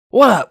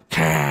What up,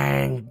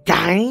 Kang?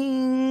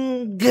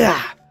 Gang?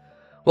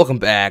 Welcome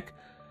back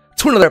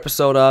to another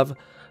episode of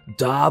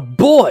Da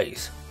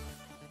Boys.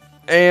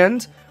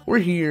 And we're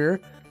here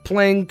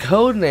playing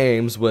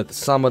Codenames with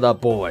some of the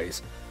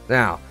boys.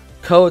 Now,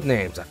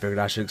 Codenames, I figured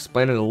I should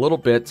explain it a little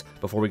bit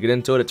before we get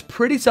into it. It's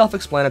pretty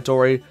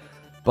self-explanatory,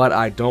 but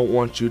I don't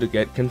want you to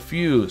get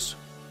confused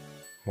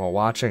while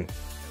watching.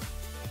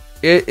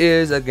 It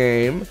is a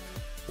game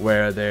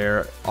where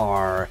there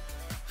are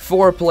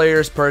 4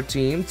 players per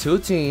team, 2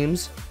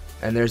 teams,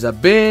 and there's a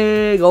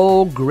big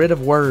old grid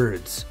of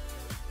words.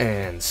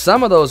 And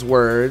some of those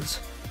words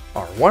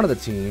are one of the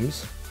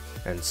teams,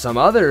 and some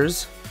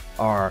others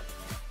are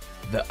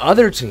the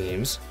other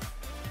teams.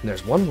 And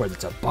there's one word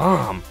that's a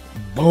bomb.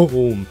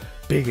 Boom.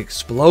 Big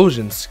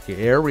explosion.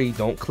 Scary.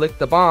 Don't click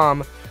the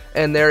bomb.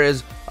 And there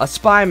is a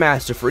spy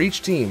master for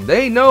each team.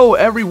 They know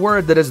every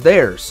word that is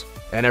theirs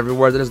and every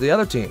word that is the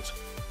other team's.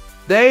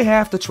 They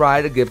have to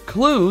try to give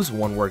clues,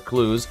 one-word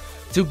clues,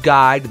 to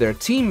guide their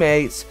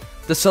teammates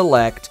to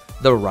select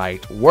the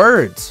right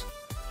words.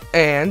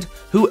 And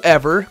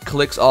whoever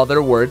clicks all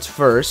their words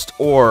first,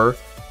 or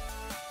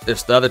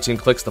if the other team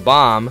clicks the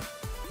bomb,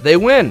 they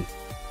win.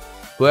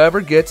 Whoever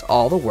gets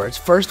all the words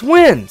first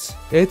wins.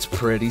 It's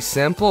pretty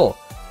simple.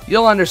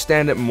 You'll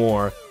understand it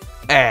more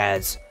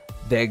as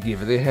they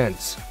give you the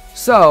hints.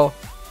 So,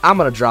 I'm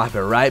gonna drop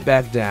it right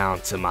back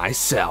down to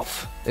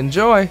myself.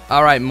 Enjoy.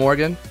 Alright,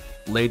 Morgan,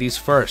 ladies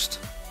first.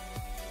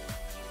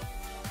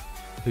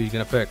 Who are you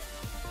gonna pick?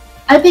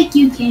 I pick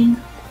you, King.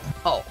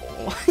 Oh.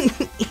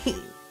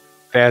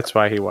 That's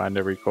why he wanted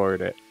to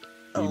record it.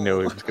 He knew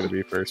he was going to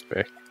be first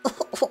pick.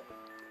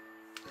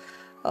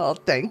 Oh,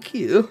 thank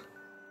you.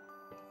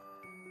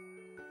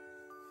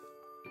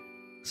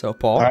 So,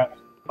 Paul? All right,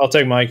 I'll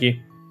take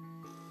Mikey.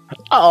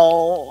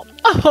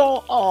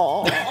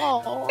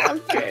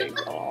 Okay.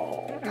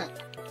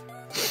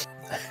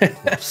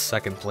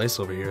 Second place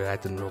over here,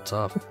 acting real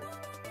tough.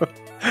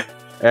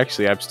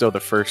 Actually, I'm still the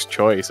first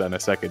choice on the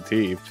second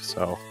team,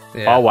 so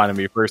Yeah. Paul wanted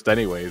me first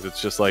anyways.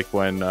 It's just like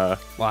when Well,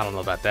 I don't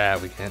know about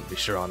that. We can't be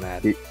sure on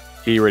that.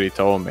 he already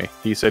told me.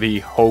 He said he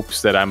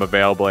hopes that I'm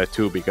available at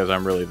 2 because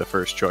I'm really the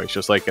first choice.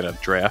 Just like in a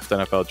draft,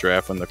 NFL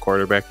draft, when the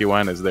quarterback you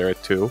want is there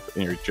at 2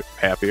 and you're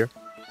happier.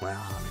 Well,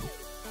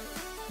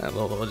 I mean,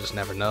 we'll just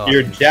never know.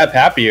 You're Jap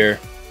happier.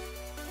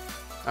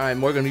 All right,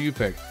 Morgan, who you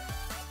pick?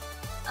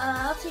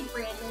 I'll take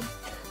Brandon.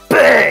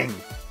 Bang!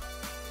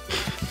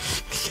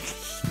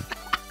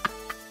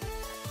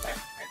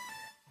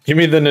 Give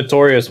me the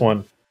notorious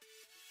one.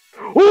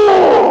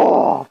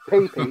 Oh, pay.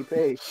 Look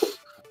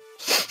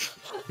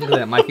at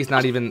that. Mikey's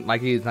not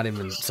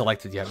even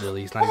selected yet,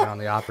 really. He's not even on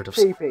the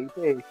operatives. Pay.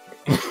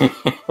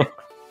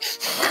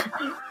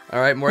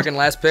 All right, Morgan,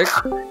 last pick.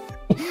 Do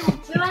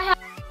I have?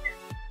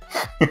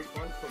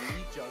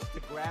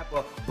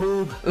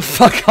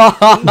 Fuck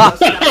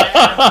off.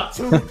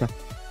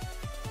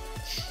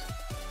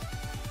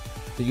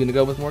 You gonna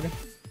go with Morgan?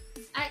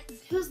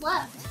 Who's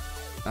left?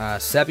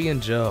 Sebby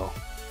and Joe.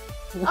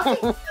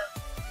 Okay.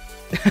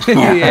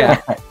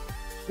 Yeah.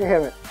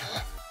 Damn it.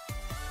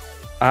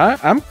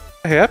 I'm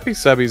happy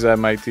Sebby's on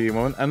my team.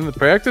 On the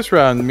practice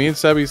round, me and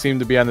Sebby seem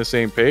to be on the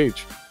same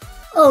page.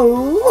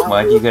 Oh.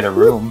 Why'd you get a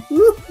room?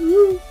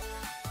 Why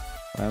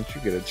don't you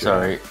get a job?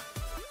 Sorry.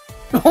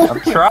 I'm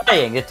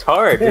trying. It's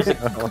hard. There's a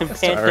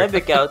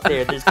pandemic out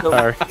there. There's no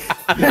Sorry.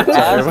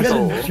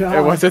 asshole.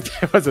 It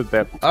wasn't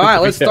that. All right,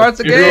 let's start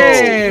the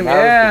game.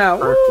 Yeah.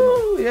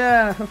 Woo,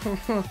 yeah.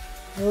 Come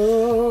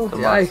on,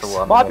 Yikes.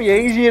 Salama. Might be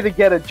easier to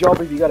get a job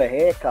if you got a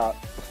haircut.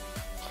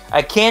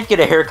 I can't get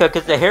a haircut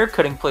because the hair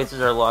cutting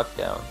places are locked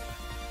down.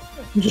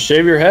 Just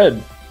shave your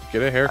head.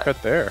 Get a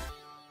haircut there.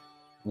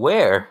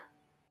 Where?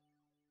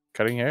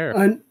 Cutting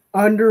hair.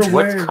 Underwear.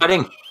 What's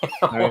cutting?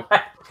 Right.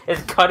 What? Is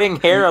cutting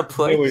hair a That's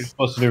what you're place?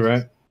 supposed to do,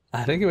 right?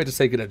 I think you would just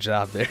say get a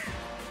job there.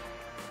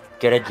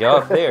 Get a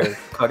job there.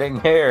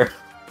 Cutting hair.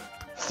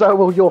 So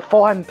will your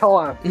fine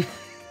time.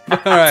 All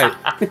right.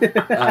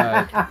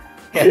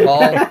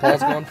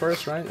 Paul's going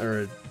first, right?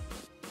 Or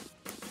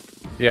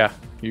Yeah,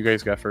 you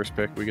guys got first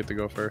pick. We get to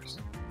go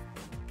first.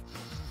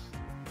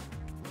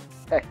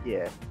 Heck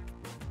yeah.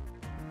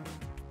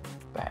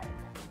 Bang.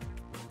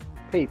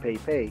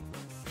 Pay.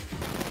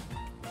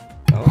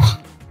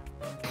 oh.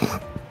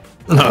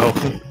 No.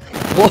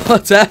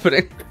 What's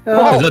happening?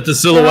 Is that the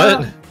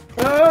silhouette?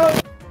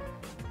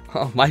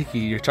 Oh, Mikey,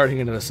 you're turning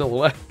into a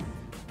silhouette.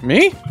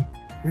 Me?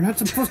 You're not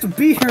supposed to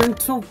be here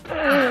until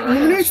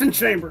elimination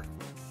chamber.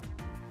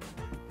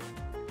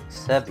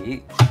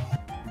 Sebby,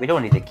 we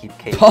don't need to keep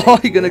Kate. Paul,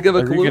 you gonna give a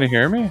Are you clue? gonna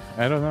hear me?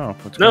 I don't know.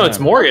 What's No, going it's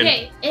on? Morgan.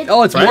 Okay.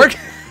 Oh, it's Right? Morgan.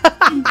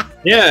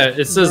 Yeah,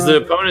 it says the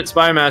opponent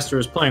spy master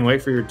is playing.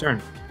 Wait for your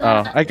turn.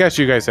 Oh, I guess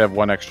you guys have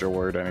one extra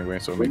word anyway,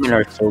 so it makes Women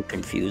are sense. so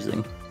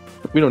confusing.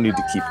 We don't need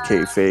to keep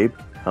kayfabe.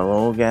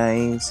 Hello,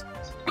 guys.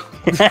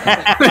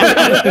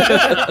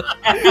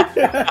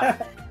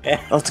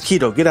 Oh,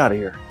 Taquito, get out of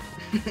here.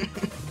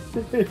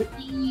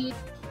 The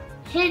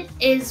hint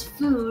is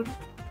food,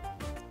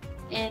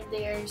 and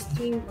there's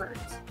 3 words.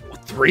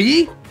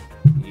 3?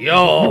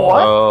 Yo.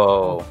 What?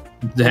 Oh.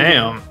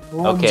 Damn.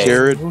 Okay.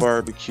 Carrot,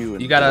 barbecue,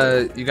 and You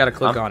gotta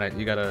click on it.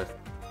 You gotta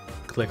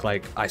click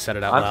like I said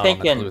it out loud.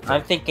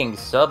 I'm thinking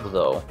sub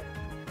though.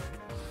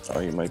 Oh,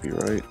 you might be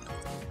right.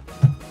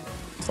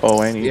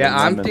 Oh, and Yeah,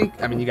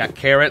 I mean, you got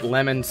carrot,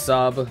 lemon,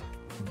 sub,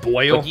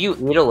 boil. Would you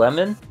eat a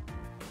lemon?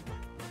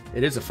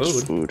 It is a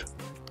food. Food.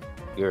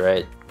 You're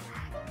right.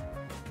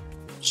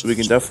 So we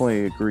can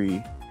definitely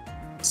agree.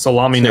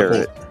 Salami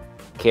Carrot. nipple.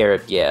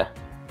 Carrot, yeah.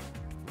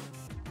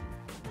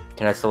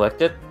 Can I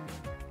select it?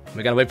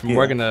 We gotta wait for Yeah.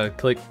 Morgan to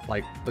click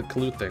like the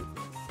clue thing.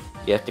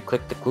 You have to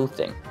click the clue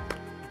thing.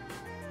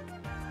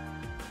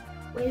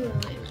 Wait.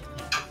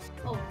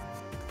 Oh.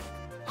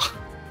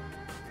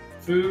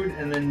 Food,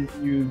 and then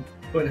you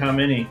put how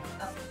many?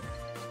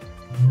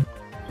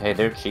 Hey,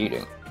 they're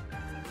cheating.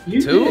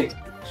 You Two? did.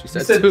 She You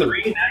said said 2.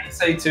 3, now you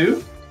say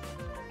 2?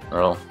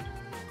 Oh.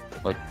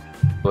 Like,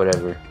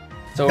 whatever.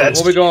 So That's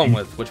what are we going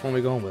cheating. with? Which one are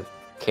we going with?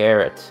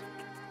 Carrot.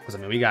 Because I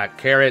mean, we got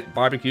carrot,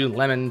 barbecue,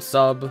 lemon,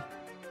 sub,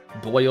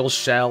 boil,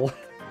 shell.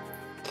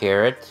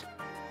 Carrot.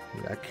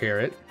 We got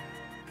carrot.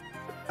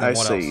 I And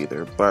what say else?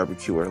 either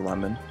barbecue or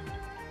lemon.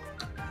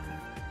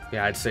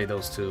 Yeah, I'd say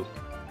those two.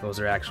 Those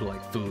are actual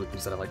like food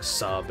instead of like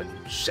sub and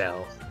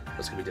shell.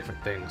 Those can be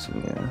different things.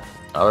 Yeah.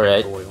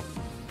 Alright. Boil. You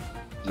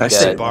I got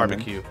say it.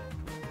 Barbecue.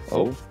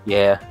 Oh,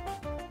 Yeah.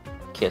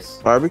 Kiss.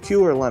 barbecue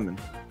or lemon?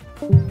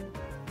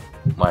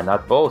 Why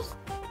not both?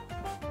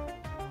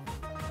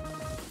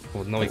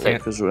 Well, no, we It's like-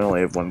 can't. Because we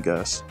only have one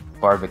guess.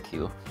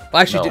 Barbecue.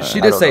 Well, actually, No, she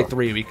I did don't say know.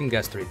 3. We can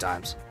guess 3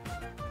 times.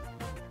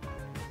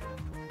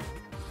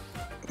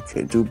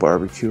 Okay, do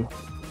barbecue.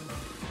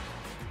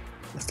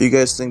 If you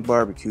guys think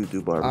barbecue,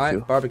 do barbecue.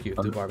 Alright, barbecue.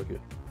 Do barbecue.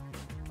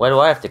 Why do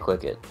I have to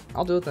click it?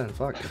 I'll do it then.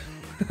 Fuck.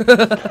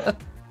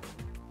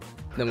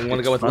 Then we want to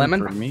It's go with fun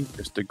lemon. for me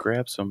just to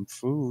grab some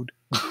food.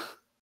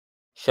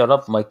 Shut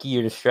up, Mikey.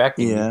 You're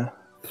distracting me. Yeah.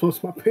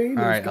 Plus my pain.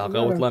 All right, I'll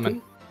go with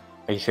lemon.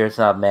 Are you sure it's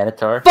not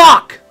Manitar?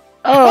 Fuck!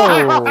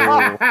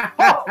 Oh,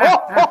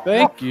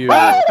 thank you. You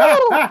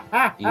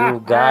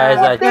guys,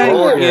 I Thank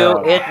told you.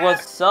 you it was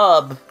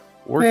sub.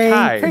 We're Hey,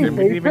 tied, hey, and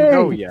we hey, didn't even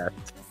go hey. yet.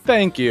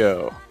 Thank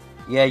you.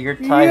 Yeah, you're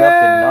tied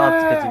up in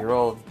knots because Yeah. you're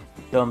all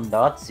dumb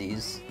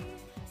Nazis.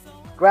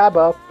 Grab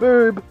a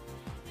boob.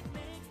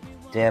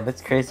 Damn,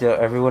 it's crazy how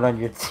everyone on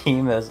your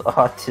team has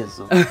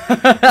autism.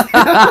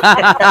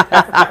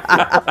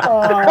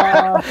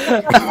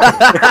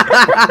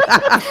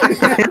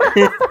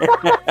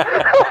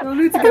 I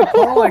need to get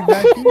Paul like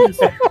that. Jeez.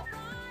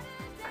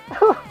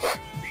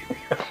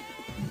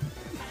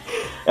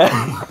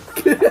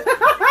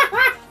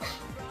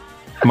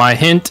 My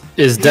hint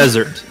is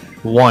desert.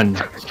 1.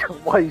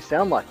 Why you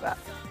sound like that?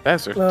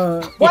 Desert.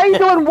 Why are you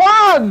doing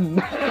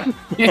one?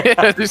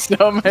 Yeah, there's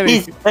so He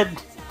many. said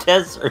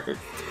desert.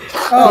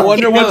 I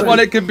wonder which one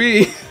it could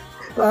be. He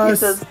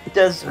says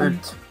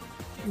desert.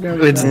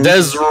 It's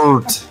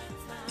desert.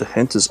 The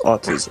hint is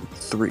autism.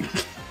 3.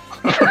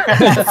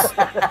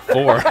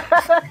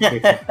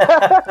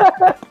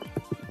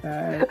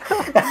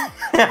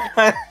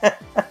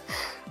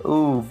 4.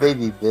 Ooh,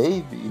 baby.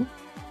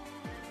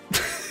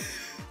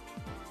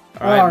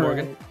 Alright,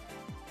 Morgan.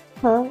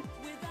 I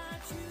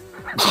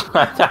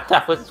thought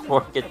that was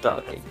Morgan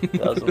talking.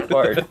 That was a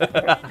fart.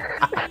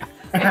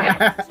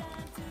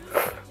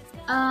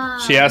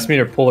 She asked me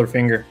to pull her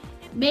finger.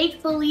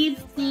 Make believe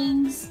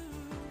things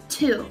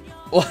 2.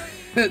 Well,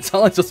 it's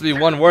only supposed to be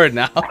one word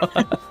now.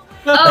 Oh,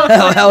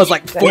 That was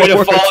like 4 Way to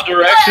words. follow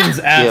directions,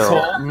 Yo.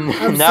 asshole.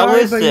 Now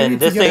sorry, but you listen, need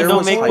to this get ain't There no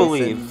was make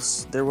believe.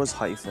 hyphens. There was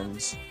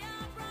hyphens.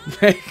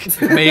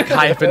 Make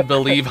hyphen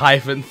believe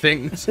hyphen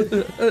things.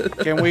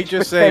 Can we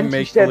just say Then she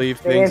make said believe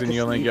things and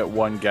you only fantasy. get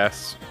one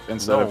guess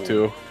instead of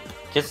 2?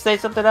 Just say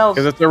something else.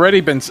 Because it's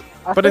already been,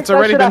 I but think it's I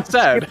already should been have to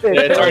said. skip it.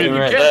 Yeah, it's already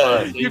been You said.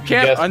 can't, So you can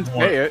can't guess unsay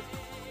more. it.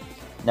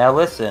 Now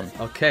listen.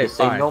 Okay, This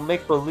ain't fine. no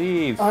make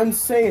believe.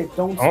 Unsay it.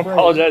 Don't Don't spread.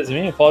 apologize to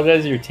me.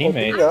 Apologize to your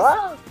teammates.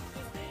 Yeah.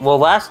 Well,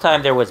 last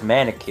time there was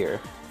manicure.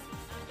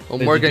 Well,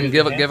 Did you Morgan, do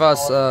give the give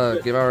us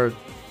give our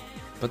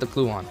put the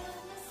clue on.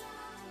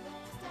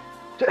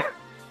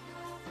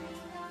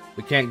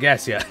 We can't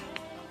guess yet.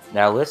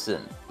 Now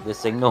listen.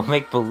 This ain't no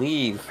make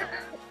believe.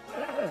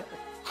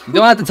 You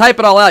don't have to type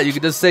it all out. You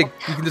can just say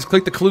you can just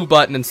click the clue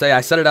button and say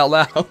I said it out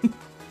loud.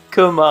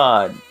 Come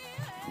on.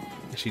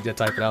 She did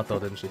type it out though,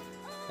 didn't she?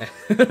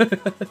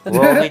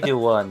 We'll only do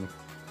one.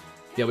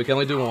 Yeah, we can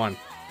only do one.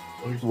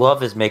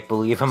 Love is make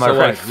believe. Am I So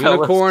right, what? fellas?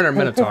 Unicorn or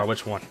Minotaur?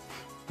 Which one?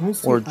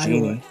 Unsay Or Iowa.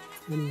 genie.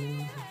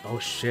 Oh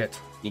shit.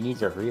 You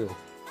needs are real.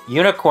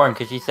 Unicorn,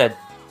 because she said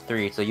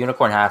 3, so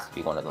unicorn has to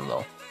be one of them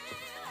though.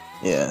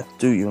 Yeah,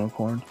 do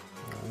unicorn.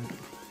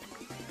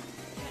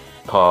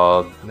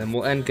 Pog. And then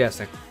we'll end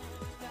guessing.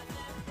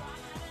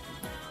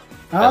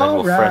 then All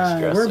we'll French right,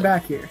 dress we're it.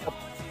 back here.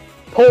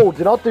 Paul,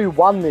 do not do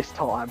one this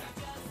time.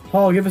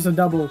 Paul, give us a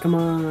double. Come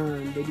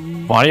on,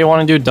 baby. Why do you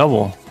want to do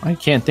double? I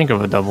can't think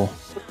of a double.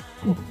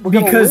 We're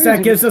gonna Because lose that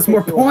if gives you us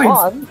more do points.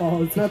 one.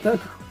 Oh, it's not that.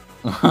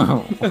 If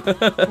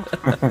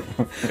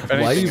Why do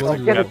anything, you we'll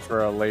want get to- it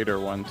for a later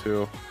one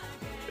too.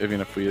 Even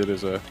if we it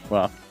is a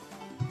well,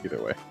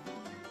 either way.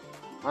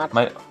 My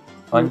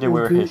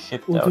underwear has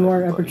shipped We'll out. do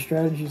our everybody. epic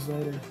strategies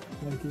later.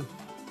 Thank you.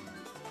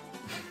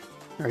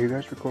 Are you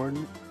guys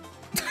recording?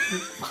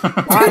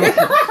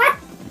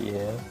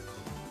 Yeah.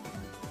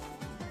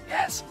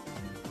 Yes.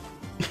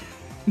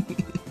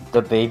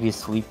 The baby's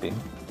sleeping.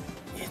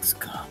 It's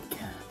Comcast.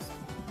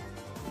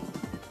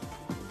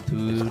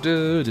 Come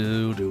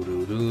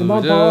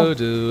on, Paul.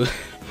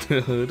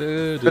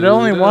 But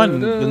only one,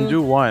 then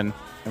do one.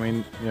 I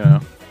mean, you know.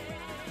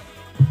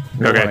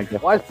 Okay.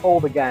 Why is Paul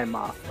the game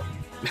master?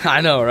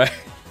 I know, right?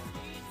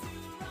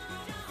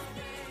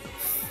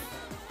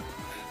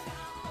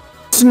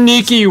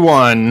 Sneaky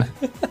one.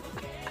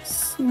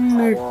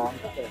 Sneak.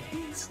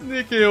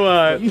 Sneaky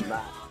one.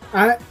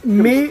 I'm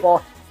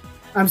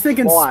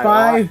thinking Spy,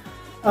 spy. right?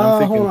 I'm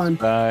thinking Hold on.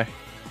 spy.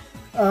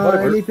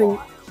 Anything?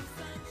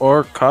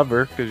 Or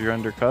cover, because you're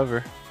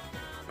undercover.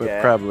 But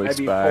Yeah, probably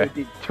maybe spy. Paul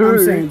did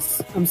two.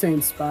 I'm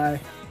saying spy.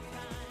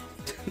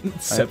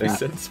 7 think-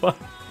 cents spot.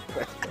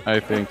 I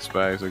think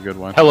spy is a good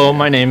one. Hello,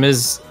 my name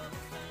is.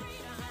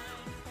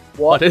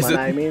 What is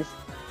my it? name is?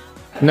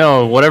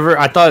 No, whatever.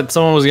 I thought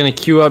someone was gonna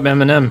queue up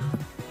Eminem.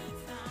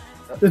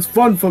 It's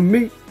fun for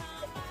me.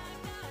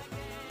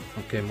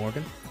 Okay,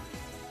 Morgan.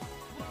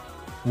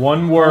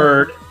 One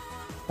word.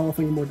 I'll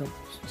think more doubles.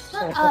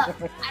 Shut up.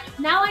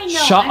 Now I know.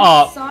 Shut I'm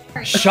up.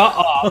 Sorry. Shut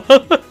up.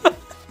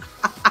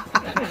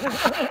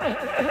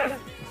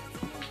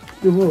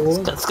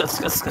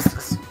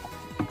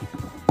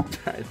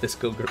 Alright,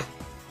 disco girl.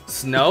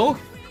 Snow?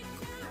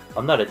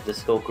 I'm not a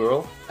disco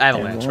girl.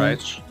 Avalanche,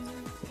 right?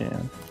 Yeah.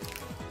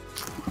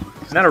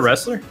 Isn't that a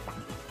wrestler?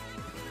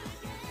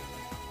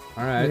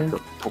 Alright. Yeah.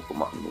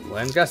 Pokemon. Well,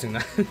 I'm guessing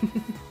that.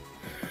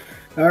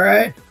 All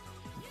right.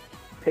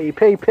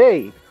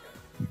 PPP.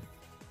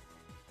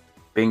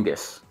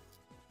 Bingus.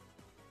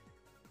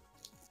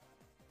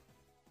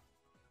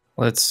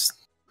 Let's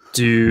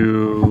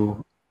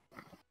do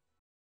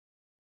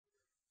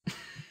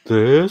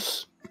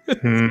This?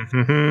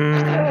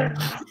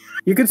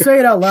 You could say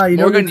it out loud. You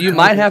don't Morgan, need to you talk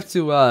might it. have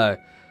to,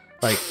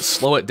 like,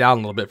 slow it down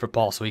a little bit for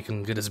Paul so he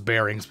can get his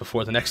bearings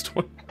before the next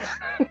one.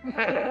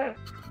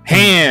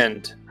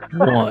 hand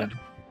one.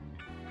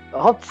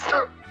 Oh,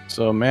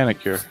 So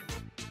manicure.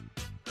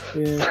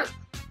 Yeah.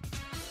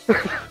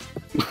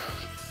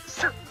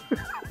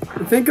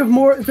 Think of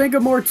more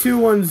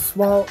 2-1s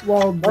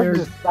while they're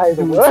just say the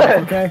doing word.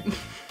 stuff, okay?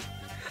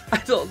 I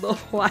don't know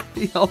why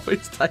he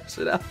always types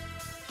it out.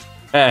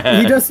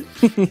 He just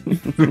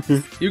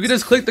You can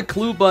just click the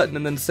clue button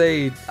and then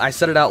say, I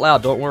said it out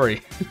loud, don't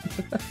worry.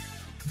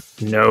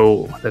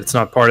 No, that's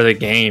not part of the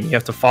game. You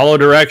have to follow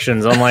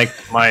directions, unlike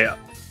my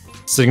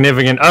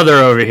significant other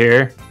over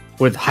here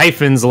with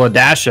hyphens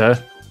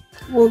Ladasha.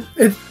 well,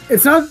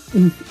 it's not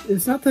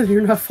that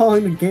you're not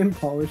following the game,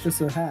 Paul. It's just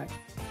a hack.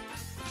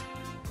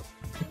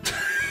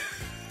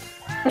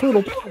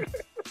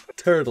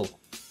 Turtle.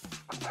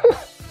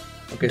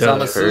 Okay, so I'm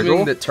Duh. assuming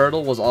Turtle? that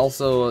turtle was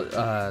also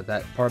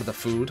that part of the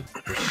food.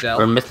 The shell.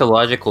 Or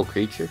mythological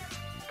creature?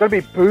 It's gotta be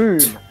Boom.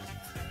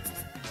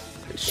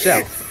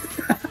 Shell.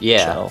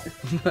 Yeah. know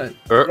that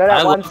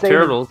I one love scene-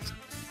 turtles.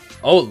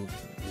 Oh,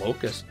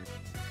 locust.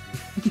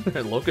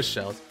 Locust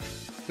shells.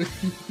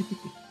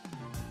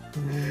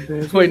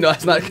 Wait, no,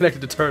 it's not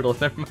connected to turtle.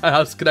 Never mind, I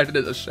was connected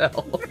to the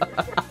shell.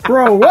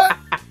 Bro, what?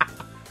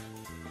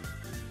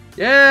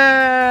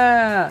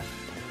 Yeah!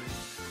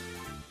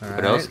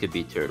 What else could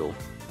be turtle?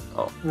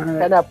 All And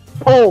right. now,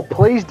 Paul,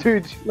 please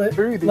do Let's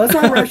this.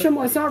 not rush him.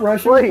 Let's not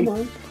rush him.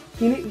 Please.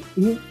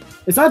 Come on.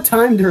 It's not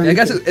timed or I anything.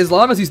 guess as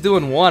long as he's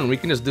doing one, we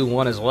can just do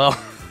one as well.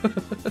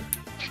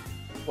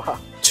 Wow.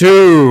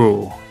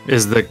 2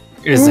 is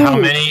how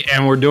Ooh. many,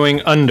 and we're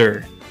doing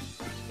under.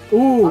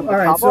 Ooh, all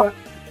right. So Undercover?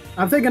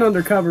 I'm thinking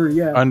undercover.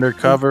 Yeah,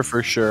 Undercover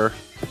for sure.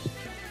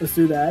 let's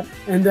do that.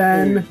 And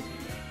then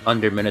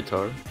Under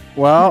Minotaur.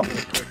 Well,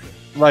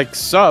 like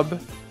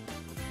sub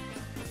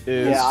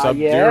is Yeah,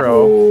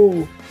 Sub-Zero.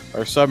 ooh,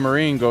 Or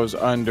submarine goes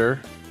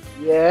under.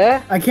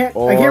 Yeah. I can't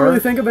Or- really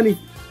think of any.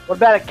 What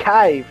about a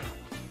cave?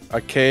 A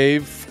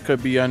cave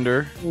could be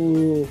under.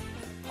 Ooh.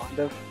 Kind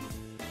of.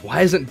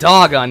 Why isn't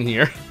dog on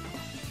here?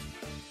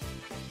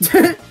 Put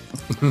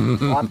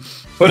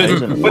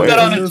Isn't that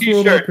on a Just roll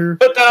up here. t-shirt.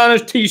 Put that on a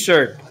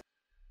t-shirt.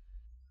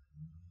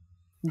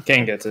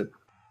 Kang gets it.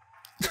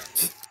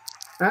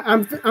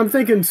 I'm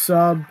thinking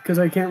sub because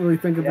I can't really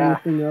think of Yeah.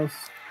 anything else.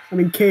 I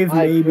mean cave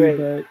I maybe,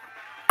 agree.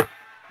 but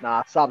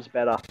Nah, sub's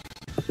better.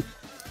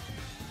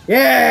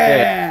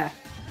 yeah.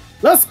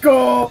 Let's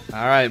go.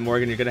 Alright,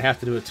 Morgan, you're gonna have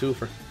to do a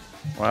twofer.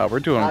 Wow, we're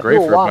doing I great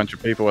do for a one. bunch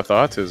of people with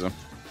autism.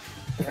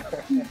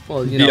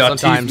 Well, you The know,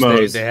 sometimes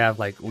autismos. they have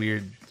like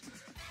weird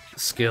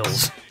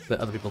skills that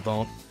other people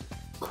don't.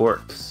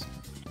 Quirks.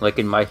 Like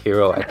in My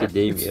Hero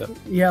Academia.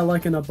 Yeah,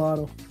 like in a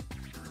bottle.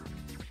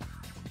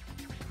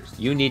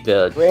 You need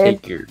to Brand-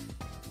 take your...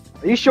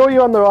 Are you sure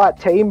you're on the right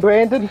team,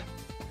 Brandon?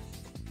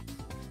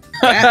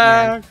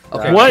 Batman.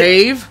 Okay, What?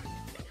 cave.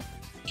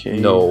 Cave.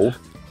 No.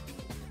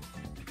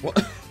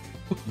 What?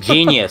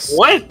 Genius.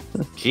 What?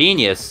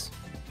 Genius.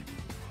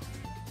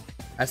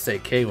 I say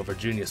cave over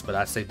genius, but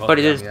I say both. But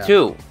of it is them, yeah.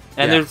 2.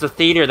 And Yeah. there's the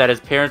theater that his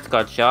parents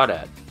got shot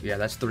at. Yeah,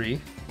 that's 3.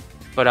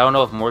 But I don't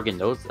know if Morgan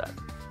knows that.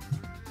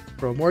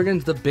 Bro,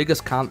 Morgan's the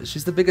biggest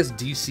she's the biggest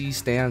DC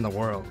stan in the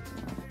world.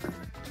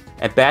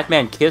 And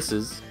Batman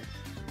kisses.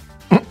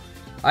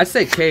 I'd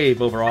say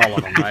Cave over all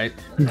of them, right?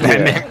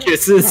 Batman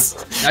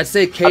kisses. I'd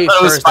say Cave I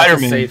thought it was first. That's a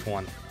Spider-Man. safe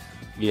one.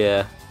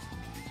 Yeah.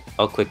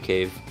 I'll click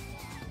Cave.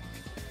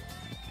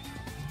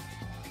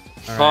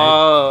 All right.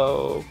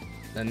 Oh.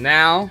 And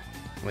now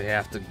we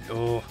have to.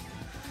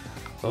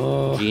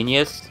 Oh.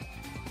 Genius.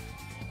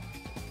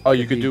 Oh,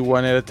 you could do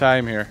one at a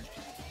time here.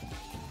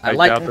 I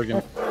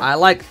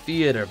like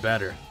theater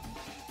better,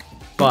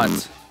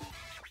 but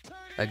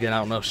again, I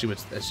don't know if she would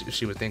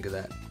think of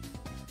that.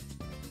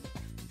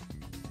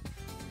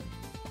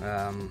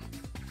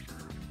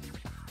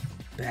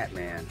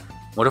 Batman.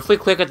 What if we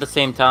click at the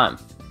same time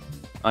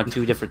on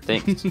 2 different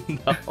things?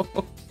 No.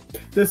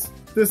 This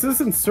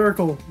isn't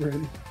circle,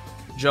 Brandon.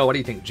 Joe, what do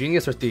you think?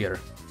 Genius or theater?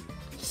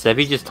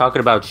 Sebi just talking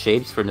about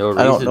shapes for no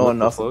reason. I don't know What the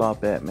enough fuck?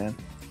 about Batman.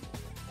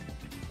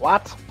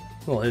 What?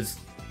 Well, his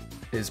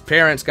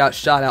parents got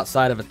shot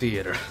outside of a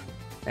theater,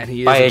 and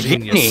he is By a a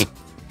genius. genie.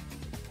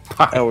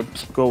 I would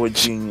go with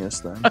Genius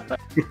then.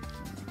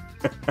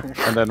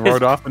 And then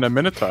rode off in a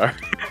Minotaur.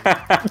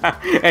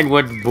 And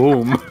went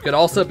boom. Could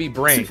also be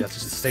brain. That's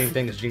just the same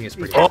thing as genius.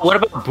 Oh, what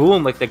about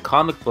boom? Like the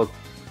comic book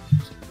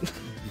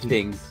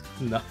things.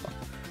 No.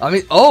 I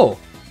mean,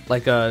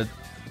 like a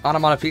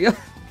onomatopoeia?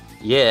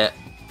 Yeah.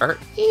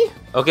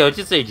 Okay, let's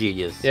just say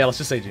genius. Yeah, let's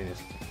just say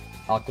genius.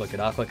 I'll click it.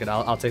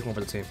 I'll take one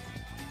for the team.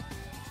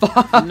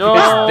 No.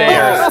 It's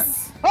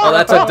theirs. Oh,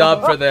 that's a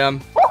dub for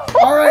them.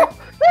 All right,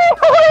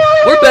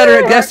 We're better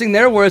at guessing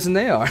their words than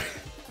they are.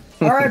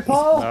 all right,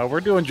 Paul. No,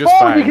 we're doing just Oh,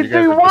 fine. you can You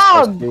guys do are just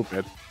so one!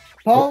 stupid.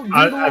 Paul, do the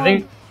I one.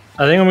 think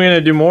I'm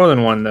gonna do more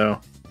than one though.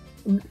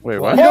 Wait,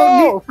 You what?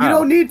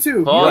 don't need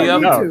to. Paul, you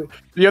don't yeah. need to.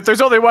 Yeah,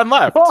 there's only one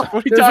left. Oh, What are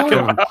you there's talking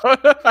only-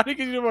 about? How do you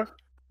do more?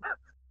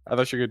 I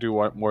thought you could do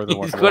more than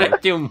one. He's gonna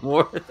do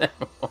more than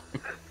one.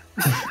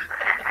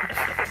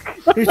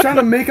 He's trying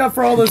to make up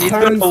for all this He's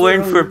time. gonna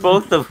win for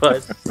both of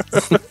us.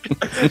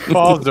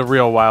 Paul's the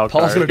real wild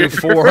Paul's card. gonna do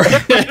 4.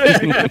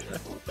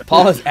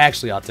 Paul is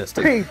actually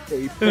autistic.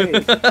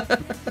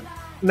 PvP.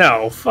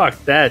 No, fuck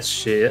that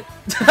shit.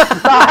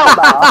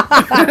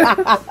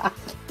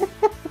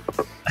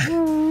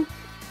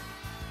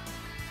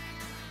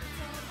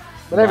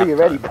 Whenever you're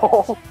ready,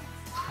 Paul.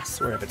 I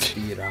swear if it's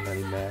theater, I'm gonna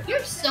be mad.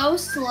 You're so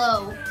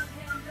slow.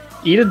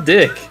 Eat a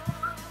dick.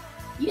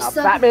 You Nah,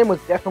 suck. Batman was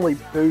definitely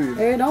boom.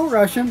 Hey, don't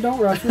rush him. Don't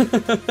rush him.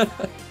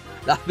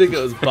 I think it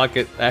was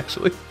Bucket,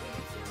 actually.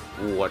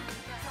 What?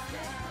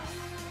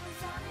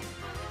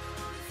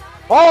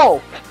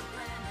 Oh!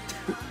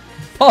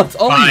 Paul, it's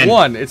only Fine.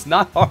 1. It's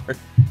not hard.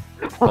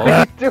 What are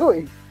you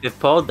doing? If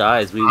Paul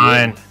dies, we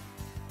Fine. win.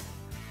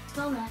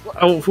 Spell that.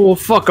 Oh, well,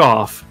 fuck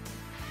off.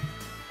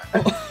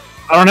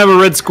 I don't have a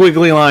red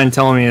squiggly line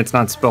telling me it's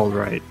not spelled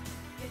right.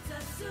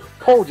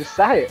 Paul, just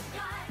say it.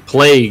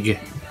 Plague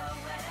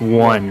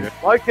 1.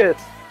 Focus.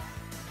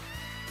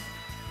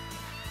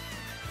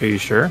 Are you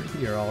sure?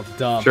 You're all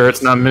dumb. Sure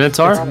it's not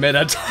Minotaur? It's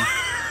Minotaur.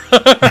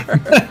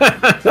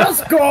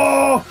 Let's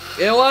go.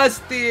 It was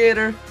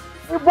theater.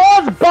 It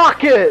was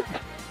Bucket!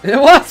 It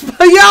was.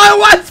 Yeah, it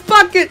was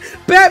Bucket.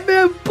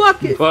 Batman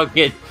Bucket.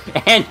 Bucket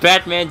and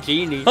Batman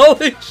Genie.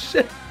 Holy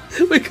shit.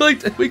 We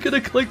could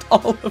have clicked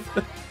all of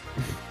them.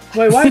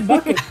 Wait, why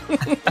bucket?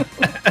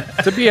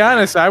 To be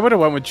honest, I would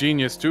have went with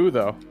Genius too,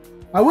 though.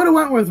 I would have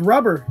went with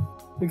rubber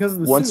because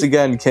of the Once suit.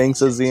 again, Kang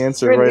says the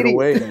answer You're an right idiot.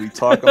 away, and we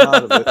talk him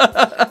out of it.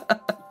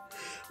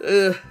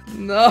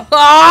 No.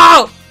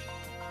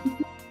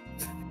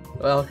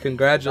 Well,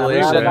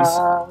 congratulations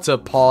to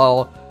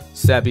Paul,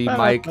 Sebi,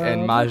 Mike,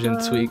 and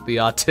Majin Tweak, the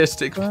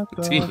autistic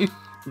team.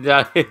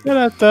 The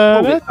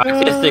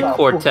artistic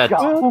quartet.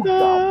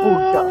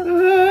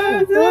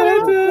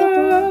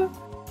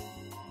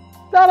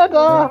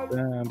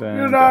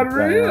 You're not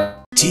real.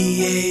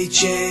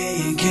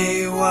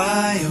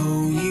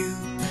 THANKYOU.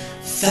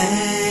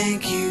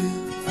 Thank you.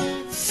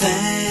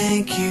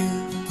 Thank you.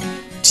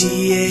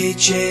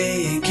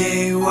 THANKYOU.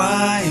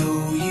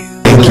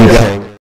 Thank you, Kang.